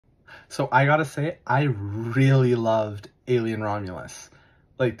So I gotta say, I really loved Alien Romulus.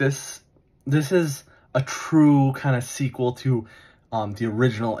 Like this is a true kind of sequel to the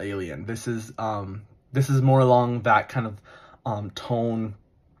original Alien. This is more along that kind of tone,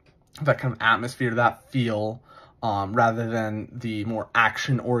 that kind of atmosphere, that feel, rather than the more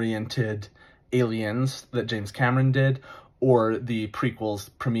action-oriented Aliens that James Cameron did, or the prequels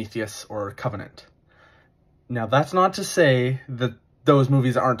Prometheus or Covenant. Now, that's not to say that those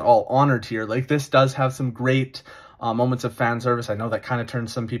movies aren't all honored here. Like, this does have some great moments of fan service. I know that kind of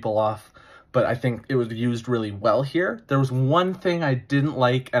turned some people off, but I think it was used really well here. There was one thing I didn't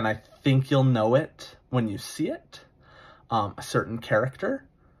like, and I think you'll know it when you see it. A certain character.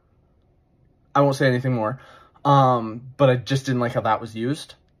 I won't say anything more, but I just didn't like how that was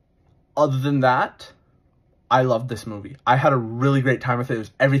used. Other than that, I loved this movie. I had a really great time with it. It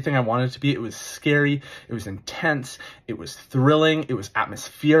was everything I wanted it to be. It was scary. It was intense. It was thrilling. It was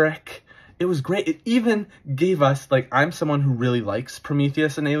atmospheric. It was great. It even gave us, like, I'm someone who really likes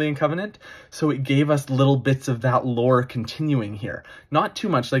Prometheus and Alien Covenant, so it gave us little bits of that lore continuing here. Not too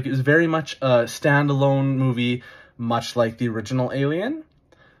much. Like, it was very much a standalone movie, much like the original Alien,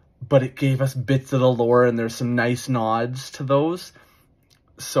 but it gave us bits of the lore, and there's some nice nods to those.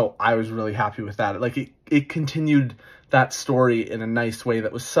 So I was really happy with that. Like, it continued that story in a nice way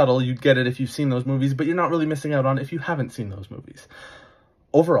that was subtle. You'd get it if you've seen those movies, but you're not really missing out on it if you haven't seen those movies.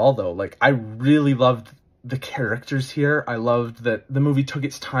 Overall, though, like, I really loved the characters here. I loved that the movie took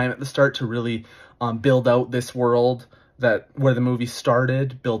its time at the start to really build out this world where the movie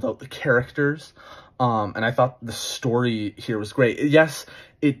started, build out the characters. And I thought the story here was great. Yes,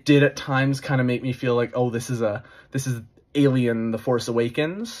 it did at times kind of make me feel like, oh, this is Alien: The Force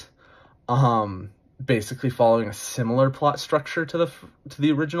Awakens, basically following a similar plot structure to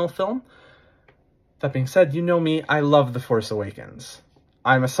the original film. That being said, you know me, I love The Force Awakens.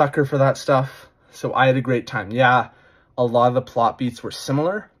 I'm a sucker for that stuff, so I had a great time. Yeah, a lot of the plot beats were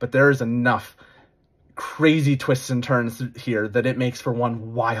similar, but there is enough crazy twists and turns here that it makes for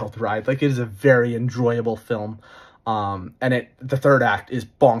one wild ride. Like, it is a very enjoyable film. And the third act is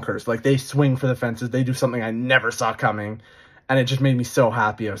bonkers. Like, they swing for the fences. They do something I never saw coming, and it just made me so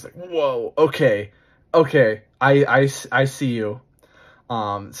happy. I was like, whoa, okay, I see you.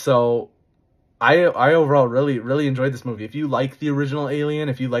 So I overall really enjoyed this movie. If you like the original Alien,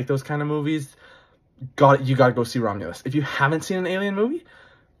 if you like those kind of movies, you gotta go see Romulus. If you haven't seen an Alien movie,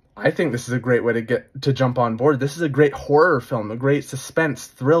 I think this is a great way to jump on board. This is a great horror film, a great suspense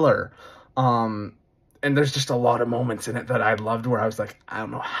thriller. And there's just a lot of moments in it that I loved where I was like, I don't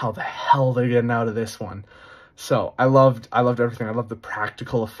know how the hell they're getting out of this one. So I loved everything. I loved the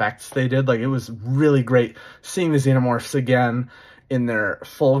practical effects they did. Like, it was really great. Seeing the xenomorphs again in their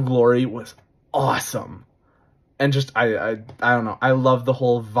full glory was awesome. And just, I don't know. I love the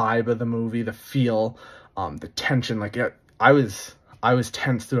whole vibe of the movie, the feel, the tension. Like, I was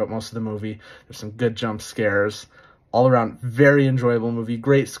tense throughout most of the movie. There's some good jump scares. All around, very enjoyable movie.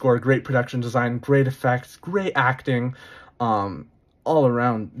 Great score, great production design, great effects, great acting. All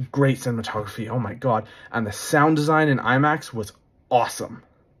around, great cinematography. Oh my god. And the sound design in IMAX was awesome.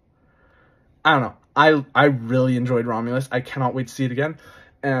 I don't know. I really enjoyed Romulus. I cannot wait to see it again.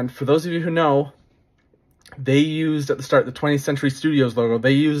 And for those of you who know, they used, at the start, the 20th Century Studios logo.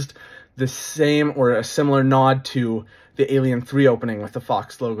 They used the same or a similar nod to the Alien 3 opening with the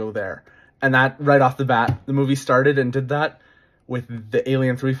Fox logo there. And that, right off the bat, the movie started and did that with the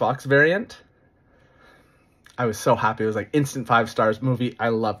Alien 3 Fox variant. I was so happy. It was like instant 5 stars movie. I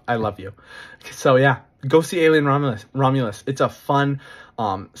love you. So yeah, go see Alien Romulus. It's a fun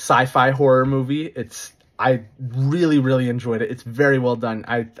sci-fi horror movie. I really enjoyed it. It's very well done.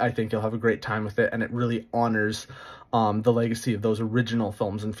 I think you'll have a great time with it, and it really honors the legacy of those original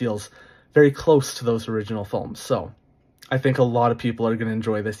films and feels very close to those original films. So I think a lot of people are going to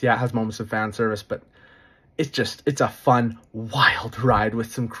enjoy this. Yeah, it has moments of fan service, but it's a fun, wild ride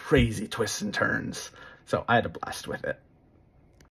with some crazy twists and turns. So I had a blast with it.